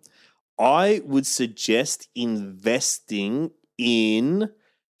here. I would suggest investing in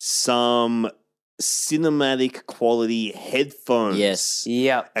some cinematic quality headphones. Yes.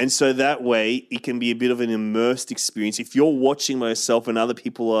 Yep. And so that way it can be a bit of an immersed experience. If you're watching by yourself and other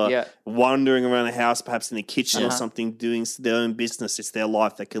people are wandering around the house, perhaps in the kitchen or something, doing their own business, it's their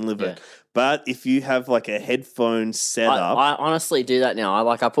life, they can live it. But if you have like a headphone setup, I honestly do that now.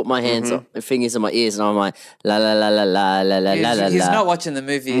 I put my hands, fingers in my ears, and I'm like la la la la la la la la. He's not watching the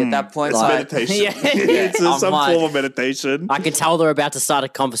movie at that point. it's so meditation. It's some like- form of meditation. I can tell they're about to start a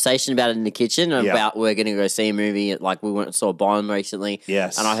conversation about it in the kitchen about we're going to go see a movie. Like we went and saw Bond recently.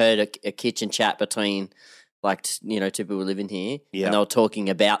 Yes. And I heard a kitchen chat between like, two people living here. Yeah. And they were talking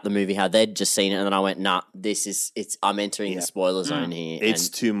about the movie, how they'd just seen it. And then I went, nah, I'm entering the spoiler zone here. It's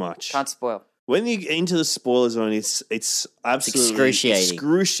and too much. can't spoil. When you get into the spoiler zone, it's absolutely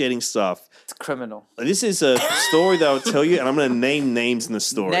excruciating stuff. It's criminal. This is a story that I'll tell you, and I'm going to name names in the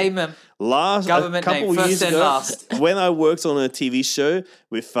story. Name him. a Government couple name, first years and ago, last. when I worked on a TV show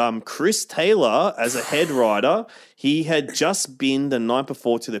with Chris Taylor as a head writer, he had just been the night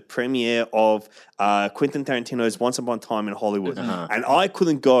before to the premiere of Quentin Tarantino's Once Upon a Time in Hollywood, and I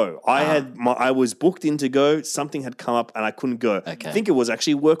couldn't go. I was booked in to go. Something had come up, and I couldn't go. I think it was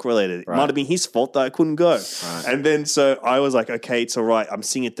actually work related. It might have been his fault that I couldn't go. And then so I was like, okay, it's all right. I'm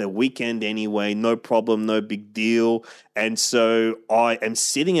seeing it the weekend anyway. No problem. No big deal. And so I am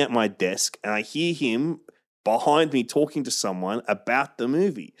sitting at my desk and I hear him behind me talking to someone about the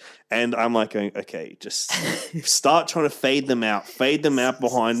movie. And I'm like, going, okay, just start trying to fade them out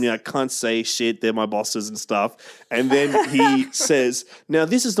behind me. I can't say shit. They're my bosses and stuff. And then he says, now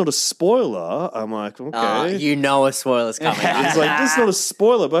this is not a spoiler. I'm like, okay. A spoiler's coming. It's like, this is not a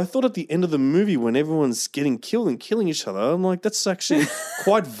spoiler, but I thought at the end of the movie when everyone's getting killed and killing each other, I'm like, that's actually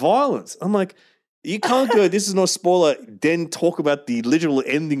quite violent. I'm like, you can't go, this is not a spoiler, then talk about the literal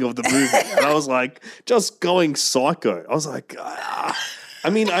ending of the movie. And I was like, just going psycho. I was like, I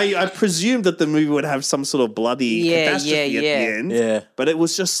mean, I presumed that the movie would have some sort of bloody catastrophe at the end. Yeah. But it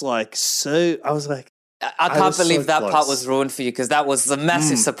was just like, so, I was like, I can't was so believe that part close. was ruined for you because that was a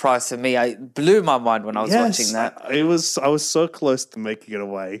massive surprise for me. It blew my mind when I was watching that. I was so close to making it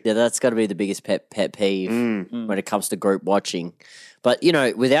away. Yeah, that's got to be the biggest pet peeve when it comes to group watching. But,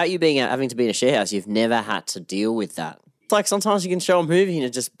 without you having to be in a share house, you've never had to deal with that. It's like sometimes you can show a movie and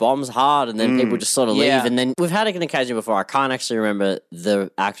it just bombs hard and then people just sort of leave. And then we've had an occasion before. I can't actually remember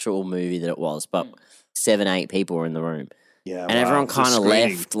the actual movie that it was, but 7, 8 people were in the room. Yeah, and everyone It's a kind of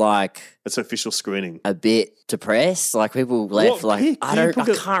screening. left like It's an official screening. a bit depressed. Like people left What? like I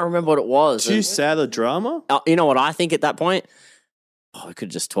can't remember what it was. Too sad a drama? You know what I think at that point? Oh, we could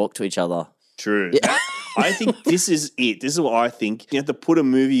just talk to each other. True. I think this is it. This is what I think. You have to put a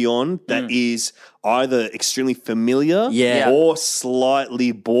movie on that is either extremely familiar or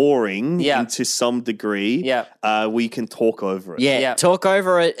slightly boring to some degree where you can talk over it. Yeah, talk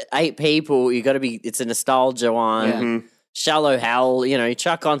over it. 8 people. You got to be. It's a nostalgia one. Shallow Hell.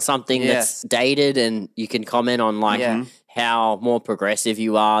 Chuck on something that's dated, and you can comment on how more progressive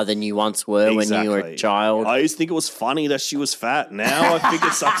you are than you once were when you were a child. I used to think it was funny that she was fat. Now I think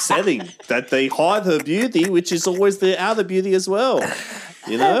it's upsetting that they hide her beauty, which is always the other beauty as well.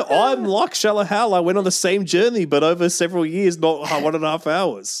 I'm like Shallow Hal. I went on the same journey, but over several years, not 1.5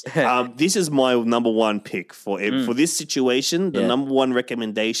 hours. This is my number one pick for this situation. The number one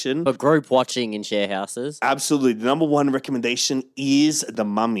recommendation. For group watching in share houses. Absolutely. The number one recommendation is The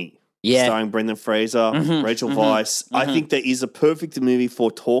Mummy. Yeah. Starring Brendan Fraser, Rachel Weisz. I think that is a perfect movie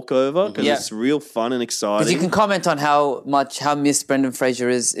for talk over because it's real fun and exciting. Because you can comment on how missed Brendan Fraser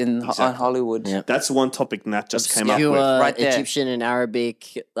is on Hollywood. Yeah. That's one topic Nat just came up with. Right there. Egyptian and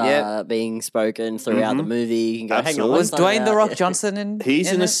Arabic being spoken throughout the movie. You can go, Absolutely. hang on, Was Dwayne The Rock Johnson in?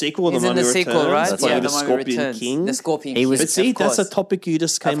 He's in it? a sequel, The He's in Mummy the sequel, Returns, right? playing the Mummy Scorpion Returns. King. The Scorpion He King. was- But see, of course. that's a topic you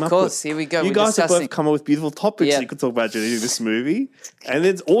just came up course, with. here we go. You We're guys have discussing. both come up with beautiful topics Yeah. you could talk about during this movie. And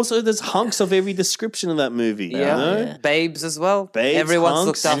there's hunks of every description of that movie. You know? Babes as well. Babes, Everyone's hunks.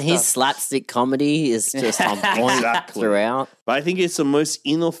 looked after. And his slapstick comedy is just on point Exactly. throughout. But I think it's the most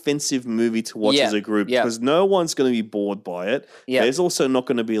inoffensive movie to watch Yeah, as a group yeah. because no one's going to be bored by it. Yeah. There's also not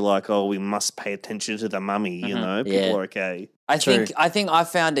going to be like, oh, we must pay attention to the mummy, you know? People Yeah. are okay. I think I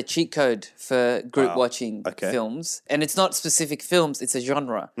found a cheat code for group watching Okay. films, and it's not specific films; it's a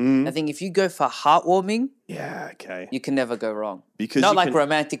genre. I think if you go for heartwarming, Yeah, okay. you can never go wrong. Because not you like can-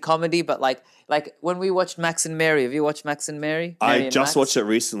 romantic comedy, but like when we watched Max and Mary. Have you watched Max and Mary? Mary I and just Max? watched it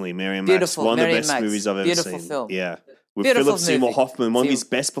recently, Mary and Beautiful, Max. One Mary of the and best Max. movies I've ever Beautiful seen. film. Yeah. with Beautiful Philip Seymour movie. Hoffman, one of his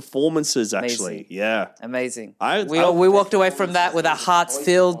best performances, actually. Amazing. Yeah. Amazing. We We walked away from that with our hearts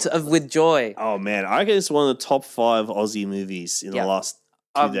filled with joy. Oh man, I guess it's one of the top 5 Aussie movies in the last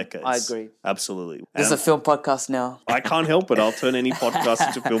 2 decades. I agree. Absolutely. This is a film podcast now. I can't help it. I'll turn any podcast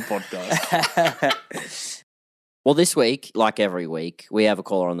into a film podcast. Well, this week, like every week, we have a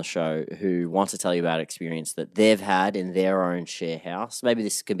caller on the show who wants to tell you about an experience that they've had in their own share house. Maybe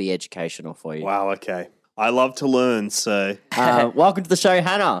this can be educational for you. Wow, okay. I love to learn, so. Welcome to the show,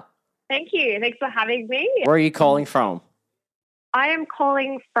 Hannah. Thank you. Thanks for having me. Where are you calling from? I am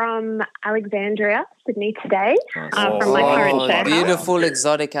calling from Alexandria, Sydney today, Nice. from my current share house. Beautiful,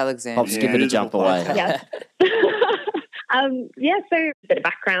 exotic Alexandria. Hop, skip, and a jump away. Yes. So a bit of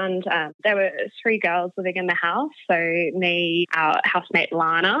background. There were 3 girls living in the house. So me, our housemate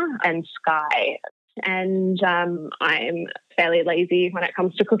Lana, and Sky. And I'm fairly lazy when it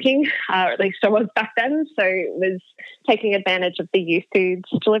comes to cooking, or at least I was back then. So was taking advantage of the YouFoods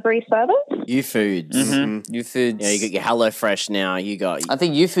delivery service. YouFoods. Mm-hmm. YouFoods. Yeah, you got your HelloFresh now. You got. I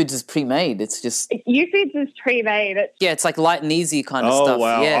think YouFoods is pre-made. It's just YouFoods is pre-made. it's like light and easy kind of Oh, stuff.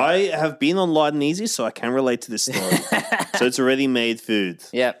 wow. Yeah. I have been on Light and Easy, so I can relate to this story. So it's already made food.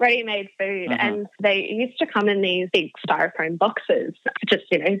 Yeah. Ready-made food, and they used to come in these big styrofoam boxes, just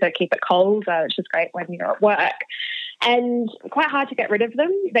to keep it cold, which is great when you're at work, and quite hard to get rid of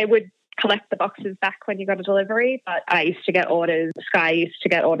them. They would collect the boxes back when you got a delivery, but I used to get orders. Sky used to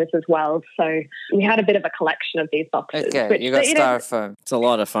get orders as well, so we had a bit of a collection of these boxes. Okay, you got styrofoam. It's a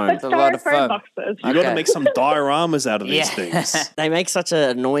lot of fun. But a lot of styrofoam fun. boxes. You got to Okay. make some dioramas out of these things. They make such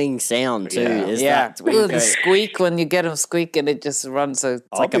an annoying sound too. Yeah. Is Yeah. that where you Ooh, go, the squeak when you get them squeak and it just runs. So it's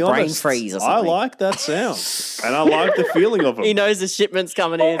like a I'll be brain honest, freeze or I something. like that sound. And I like the feeling of He them. knows the shipment's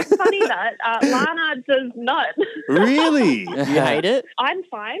coming in. It's funny that Lana does not. Really? You hate it? I'm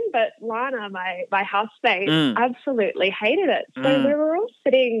fine, but Lana, my housemate, Mm. absolutely hated it. So Mm. we were all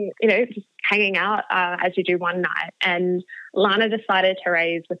sitting, just hanging out as you do one night, and Lana decided to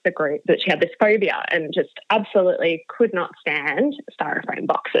raise with the group that she had this phobia and just absolutely could not stand styrofoam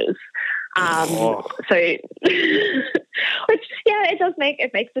boxes. So, which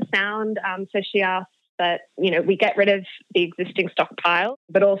it makes a sound. So she asked that, we get rid of the existing stockpile,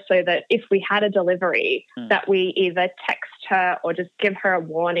 but also that if we had a delivery, that we either text her or just give her a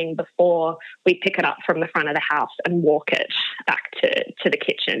warning before we pick it up from the front of the house and walk it back to the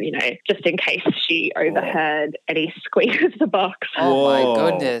kitchen, just in case she overheard any squeak of the box. Oh Whoa. my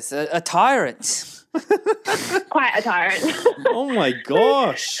goodness, a tyrant. Quite a tyrant. Oh my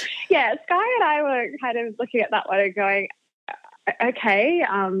gosh. Yeah, Sky and I were kind of looking at that one and going, okay,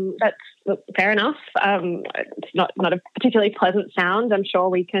 that's fair enough. It's not a particularly pleasant sound. I'm sure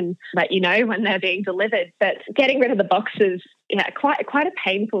we can let you know when they're being delivered. But getting rid of the boxes, quite a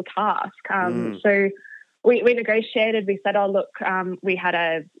painful task. So we negotiated. We said, look, we had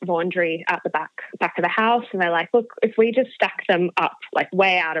a laundry at the back of the house, and they're like, look, if we just stack them up like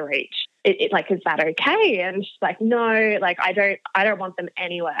way out of reach, is that okay? And she's like, no, like I don't want them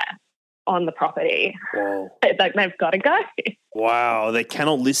anywhere on the property. Whoa. Like they've got to go. Wow. They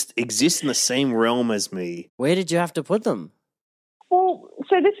cannot exist in the same realm as me. Where did you have to put them? Well,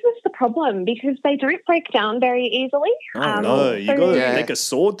 so this was the problem because they don't break down very easily. Oh, no. You got to Yeah. make a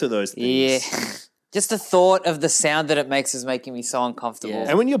sword to those Yeah. things. Just the thought of the sound that it makes is making me so uncomfortable. Yeah.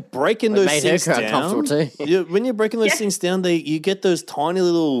 And when you're breaking It those made her things quite uncomfortable down, too. when you're breaking those things down, you get those tiny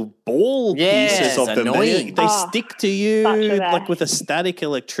little ball Yeah, pieces of it's them. annoying. They Oh, stick to you such a like mess. with a static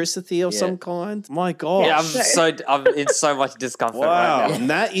electricity of Yeah. some kind. My God. Yeah, Yeah. I'm in so much discomfort Wow. right now. And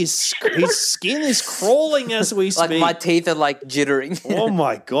that is, his skin is crawling as we speak. Like my teeth are like jittering. Oh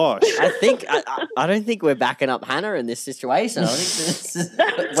my gosh. I don't think we're backing up Hannah in this situation. I think this is,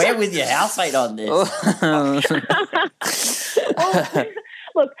 we're with your housemate on this. Well,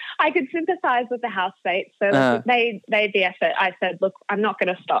 look, I could sympathise with the housemates, so they made the effort. I said, look, I'm not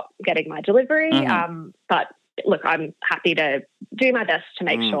going to stop getting my delivery, but look, I'm happy to do my best to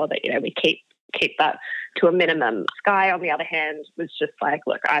make sure that we keep that to a minimum. Sky, on the other hand, was just like,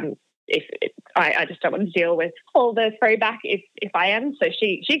 look, I just don't want to deal with all the throwback if I am. So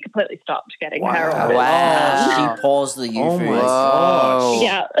she completely stopped getting her orders. Wow. She paused the Oh YouFoods. my gosh.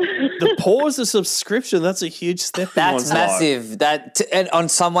 Yeah. The pause of subscription, that's a huge step in That's one's life. massive. And on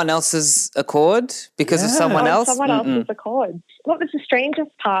someone else's accord because of Yeah. someone On else. someone else's accord. What was the strangest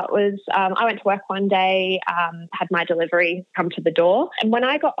part was I went to work one day, had my delivery come to the door, and when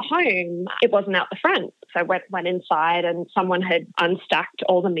I got home, it wasn't out the front. So I went inside and someone had unstacked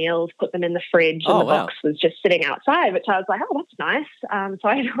all the meals, put them in the fridge, and Oh, the wow. box was just sitting outside, which I was like, oh, that's nice. So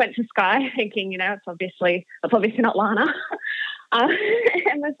I went to Sky thinking, it's obviously not Lana.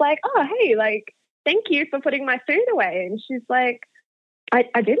 And was like, oh, hey, like, thank you for putting my food away. And she's like,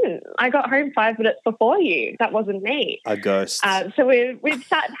 I didn't. I got home 5 minutes before you. That wasn't me. A ghost. So we've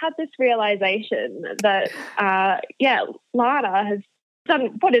had this realization that, Lana has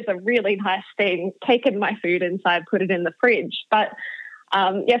done what is a really nice thing, taken my food inside, put it in the fridge. But,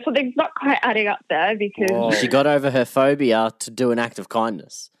 something's not quite adding up there because... She got over her phobia to do an act of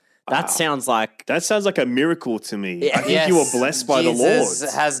kindness. That sounds like a miracle to me. Yeah. I think you were blessed by the Lord.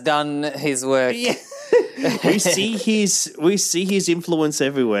 Jesus has done his work. Yeah. We see his influence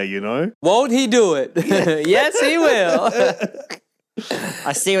everywhere, you know? Won't he do it? Yes, he will.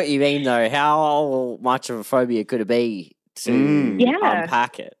 I see what you mean, though. How much of a phobia could it be to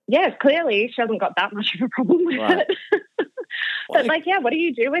unpack it? Yeah, clearly she hasn't got that much of a problem with it. But what do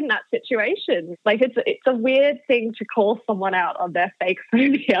you do in that situation? Like, it's a weird thing to call someone out on their fake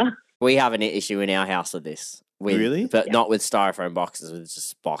phobia. We have an issue in our house with this. Really? But not with styrofoam boxes, with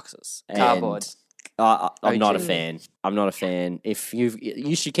just boxes. Cardboard. I'm not a fan. I'm not a fan. If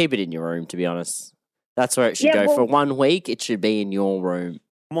you should keep it in your room, to be honest. That's where it should go. For 1 week, it should be in your room.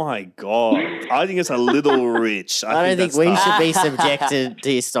 My God. I think it's a little rich. I don't think we should be subjected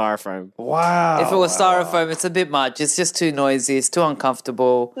to styrofoam. Wow. If it was styrofoam, it's a bit much. It's just too noisy. It's too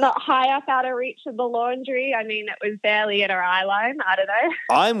uncomfortable. Not high up out of reach of the laundry. I mean, it was barely in her eye line. I don't know.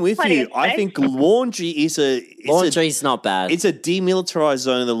 I'm with you. I think laundry is Laundry's not bad. It's a demilitarized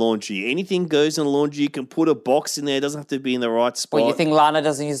zone of the laundry. Anything goes in the laundry. You can put a box in there. It doesn't have to be in the right spot. Well, you think Lana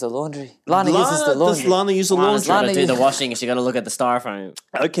doesn't use the laundry? Lana uses the laundry. Does Lana use the Lana's laundry? got to do the washing. She got to look at the styrofoam.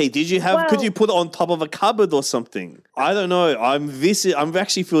 Okay, could you put it on top of a cupboard or something? I don't know. I'm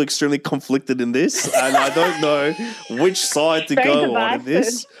actually feel extremely conflicted in this, and I don't know which side to go on in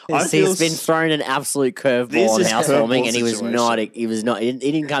this. He's been thrown an absolute curveball on housewarming, and he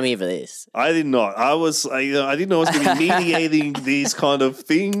didn't come here for this. I did not. I didn't know I was going to be mediating these kind of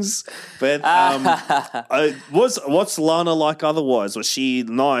things, but what's Lana like otherwise? Was she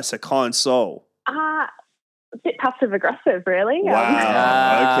nice, a kind soul? A bit passive aggressive, really.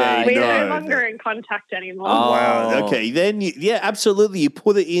 Wow. Okay. We're no longer in contact anymore. Oh. Wow. Okay. Then, absolutely. You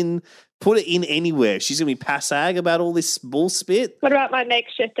put it in anywhere. She's gonna be passag about all this bullspit. What about my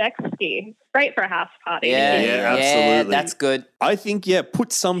makeshift X-ski? Great for a house party. Yeah, absolutely. That's good. I think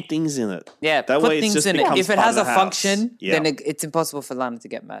put some things in it. Yeah, that put way things just in it. becomes If it part has of a the function, house. then it's impossible for Lana to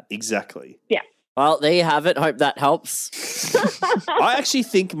get mad. Exactly. Yeah. Well, there you have it. Hope that helps. I actually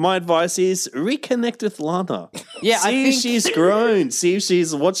think my advice is reconnect with Lana. Yeah, see if she's grown. See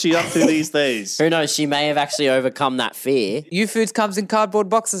if what's she up to these days. Who knows? She may have actually overcome that fear. Youfoodz comes in cardboard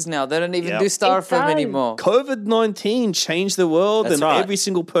boxes now. They don't even do It styrofoam does. anymore. COVID-19 changed the world That's and right. every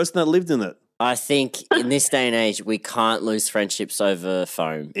single person that lived in it. I think in this day and age, we can't lose friendships over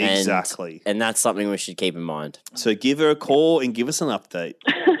foam. Exactly. And that's something we should keep in mind. So give her a call and give us an update.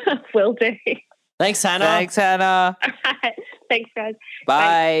 Will do. Thanks, Hannah. Thanks, Hannah. Thanps, guys.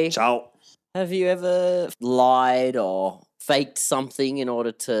 Bye. Ciao. Have you ever lied or faked something in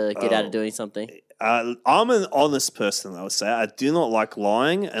order to get out of doing something? I'm an honest person, I would say. I do not like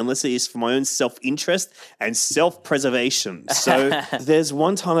lying unless it is for my own self-interest and self-preservation. So there's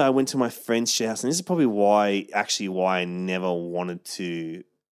one time I went to my friend's house, and this is probably why I never wanted to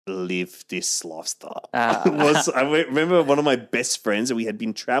live this lifestyle. Remember one of my best friends, and we had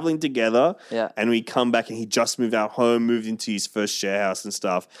been traveling together, and we come back and he just moved out home, moved into his first share house and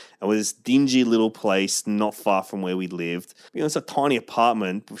stuff, and with this dingy little place not far from where we lived. It's a tiny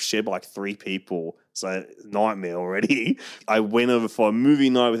apartment shared by like 3 people. So nightmare already. I went over for a movie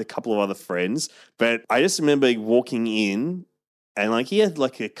night with a couple of other friends, but I just remember walking in, and he had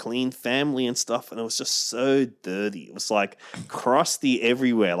a clean family and stuff, and it was just so dirty. It was crusty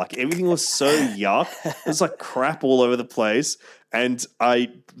everywhere. Everything was so yuck. It was crap all over the place. And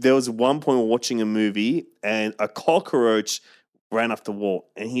there was one point we were watching a movie, and a cockroach ran up the wall,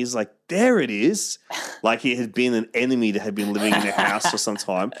 and he's like, there it is. He had been an enemy that had been living in the house for some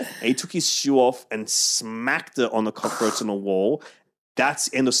time. And he took his shoe off and smacked it on the cockroach on the wall.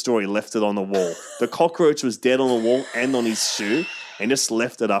 That's end of story, left it on the wall. The cockroach was dead on the wall and on his shoe, and just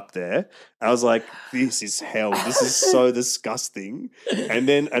left it up there. I was like, this is hell. This is so disgusting. And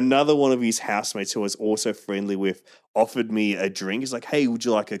then another one of his housemates, who I was also friendly with, offered me a drink. He's like, hey, would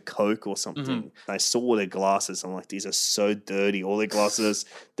you like a Coke or something? Mm-hmm. I saw their glasses. I'm like, these are so dirty. All their glasses,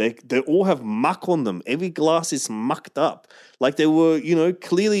 they all have muck on them. Every glass is mucked up. They were,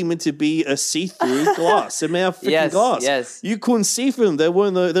 clearly meant to be a see-through glass. They're made of freaking glass. Yes. You couldn't see through them. They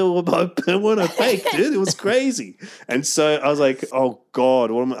weren't opaque, dude. It was crazy. And so I was like, oh God,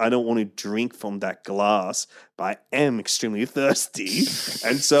 I don't want to drink from that glass, but I am extremely thirsty.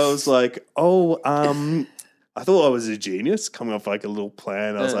 And so I was like, I thought I was a genius coming off a little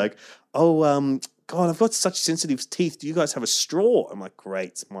plan. I was like, God, I've got such sensitive teeth. Do you guys have a straw? I'm like,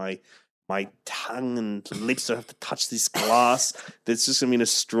 great. My tongue and lips don't have to touch this glass. There's just gonna be a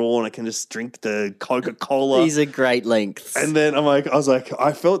straw, and I can just drink the Coca-Cola. These are great lengths. And then I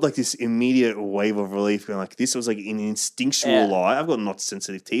felt like this immediate wave of relief, going like, this was like an instinctual lie. I've got not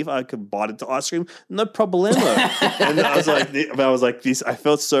sensitive teeth. I could bite into ice cream, no problemo. And I was like this. I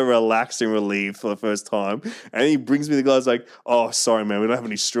felt so relaxed and relieved for the first time. And he brings me the guy's like, oh, sorry, man, we don't have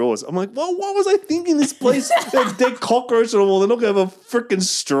any straws. I'm like, well, what was I thinking? This place, they're dead cockroach on the wall. They're not gonna have a freaking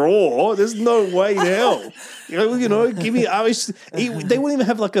straw. There's no way in hell. You know, give me. They wouldn't even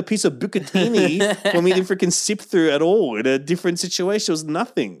have like a piece of bucatini for me to freaking sip through at all. In a different situation, it was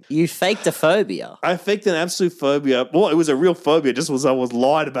nothing. You faked a phobia. I faked an absolute phobia. Well, it was a real phobia. Just I was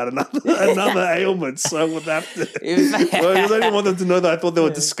lied about another ailment, so I would have to. I didn't want them to know that I thought they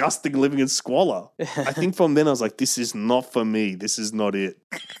were disgusting, living in squalor. I think from then I was like, this is not for me. This is not it.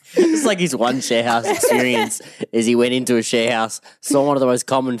 It's like his one share house experience is he went into a share house, saw one of the most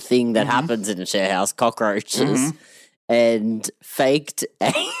common thing that happens in a share house, cockroaches, and faked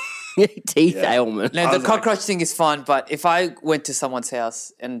a teeth ailment. No, the cockroach thing is fine, but if I went to someone's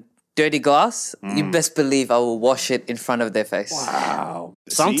house and dirty glass, you best believe I will wash it in front of their face. Wow.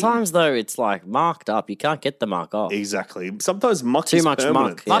 Sometimes though, it's like marked up. You can't get the mark off. Exactly. Sometimes muck Too is much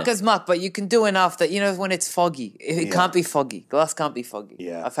permanent. muck. Yeah. Muck is muck, but you can do enough that, you know, when it's foggy. It can't be foggy. Glass can't be foggy.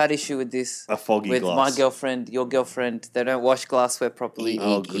 Yeah. I've had issue with this. A foggy with glass. my girlfriend, your girlfriend. They don't wash glassware properly.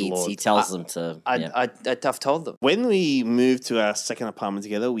 He tells them to. I've told them. When we moved to our second apartment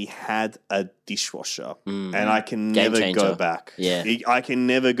together, we had a dishwasher, and I can Game never changer. go back. Yeah. I can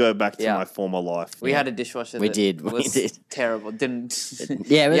never go back to Yeah. my former life. We had a dishwasher. We that did, we was did. terrible. Didn't.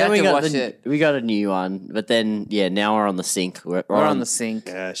 Yeah, but you then had we to got wash it. we got a new one. But then now we're on the sink. We're on the sink.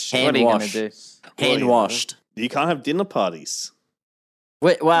 Yeah, shit. Hand What are you wash. gonna do? hand washed. You can't have dinner parties.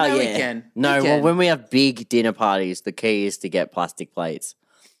 Well, No, we yeah. can. No, We well, can. when we have big dinner parties, the key is to get plastic plates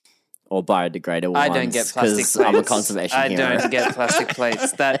or biodegradable I ones. don't get plastic 'cause plates. I'm a conservation I hero. don't get plastic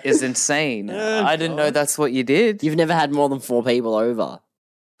plates. That is insane. I didn't know that's what you did. You've never had more than 4 people over.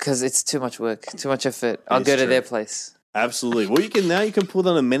 Because it's too much work, too much effort. I'll It's go to true. their place. Absolutely. Well, you can pull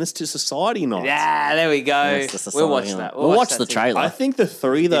down a Menace to Society night. Yeah, there we go. That's the We'll watch society that. one. We'll watch that the too. trailer. I think the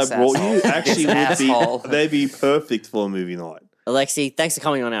 3 that This I brought you asshole. actually This would asshole. they'd be perfect for a movie night. Alexi, thanks for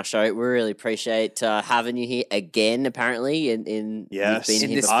coming on our show. We really appreciate having you here again, apparently. Yes. You've been In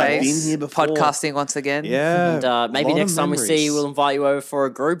here this before. I've space, been here before. podcasting once again. Yeah. And a maybe lot next of time we see memories. you, we'll invite you over for a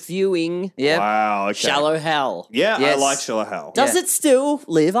group viewing. Yep. Wow. Okay. Shallow Hell. Yeah, Yes. I like Shallow Hell. Does it still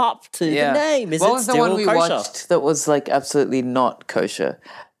live up to Yeah. the name? Is what it was still the one we kosher? watched that was like absolutely not kosher?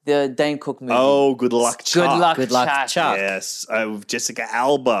 The Dane Cook movie. Oh, Good Luck Chuck. Good Luck, Good Luck, Chuck. Chuck. Yes, with Jessica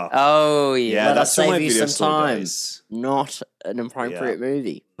Alba. Oh, yeah. yeah, Let that's us still my save you video some store time. days. Not an appropriate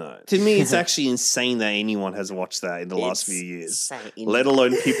movie. No. To me, it's actually insane that anyone has watched that in the last It's few years. insane. Let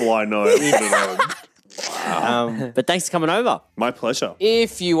alone people I know. Have put it on. But thanks for coming over. My pleasure.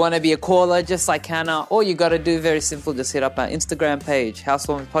 If you want to be a caller just like Hannah, all you got to do, very simple, just hit up our Instagram page,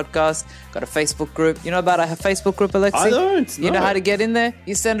 Housewarming Podcast. Got a Facebook group. You know about our Facebook group, Alexi? I don't. You know no. how to get in there?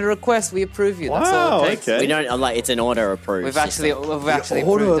 You send a request, we approve you. That's all Wow, it takes. okay. We don't like it's an auto approved. We've actually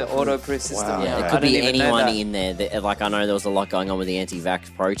approved the auto approve system. Wow. Yeah, I it could didn't be even know anyone that. in there. That, like I know there was a lot going on with the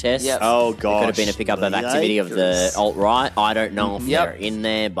anti-vax protests. Yep. Oh, It gosh. could have been a pickup of activity of the alt-right. I don't know if Yep. they're in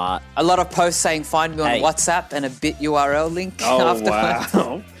there, but A lot of posts saying find me on Hey. WhatsApp and a bit URL link. Oh, afterwards.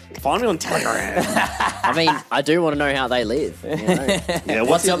 wow. Find me on Telegram. I mean, I do want to know how they live. You know? Yeah,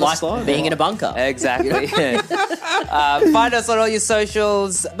 What's the it other like side? being in a bunker? Exactly. Find us on all your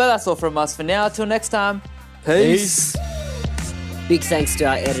socials. But that's all from us for now. Till next time. Peace. Big thanks to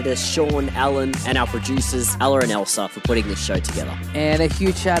our editors, Sean, Alan, and our producers, Ella and Elsa, for putting this show together. And a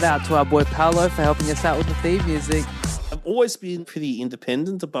huge shout out to our boy Paolo for helping us out with the theme music. I've always been pretty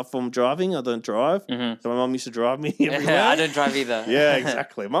independent apart from driving. I don't drive. So my mum used to drive me everywhere. I don't drive either. Yeah,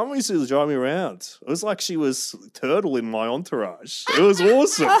 exactly. Mum used to drive me around. It was like she was Turtle in my entourage. It was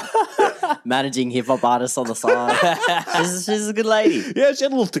awesome. Managing hip-hop artists on the side. she's a good lady. Yeah, she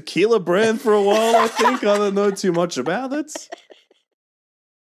had a little tequila brand for a while, I think. I don't know too much about it.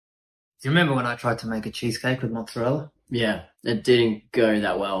 Do you remember when I tried to make a cheesecake with mozzarella? Yeah, it didn't go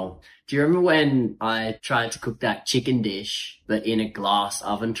that well. Do you remember when I tried to cook that chicken dish, but in a glass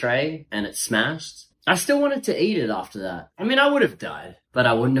oven tray, and it smashed? I still wanted to eat it after that. I mean, I would have died, but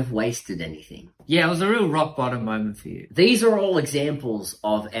I wouldn't have wasted anything. Yeah, it was a real rock bottom moment for you. These are all examples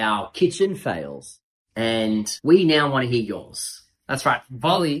of our kitchen fails, and we now want to hear yours. That's right.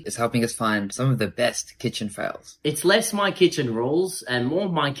 Volley is helping us find some of the best kitchen fails. It's less My Kitchen rules and more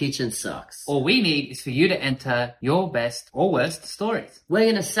My Kitchen sucks. All we need is for you to enter your best or worst stories. We're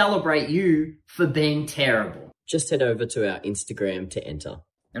going to celebrate you for being terrible. Just head over to our Instagram to enter.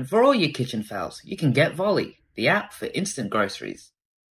 And for all your kitchen fails, you can get Volley, the app for instant groceries.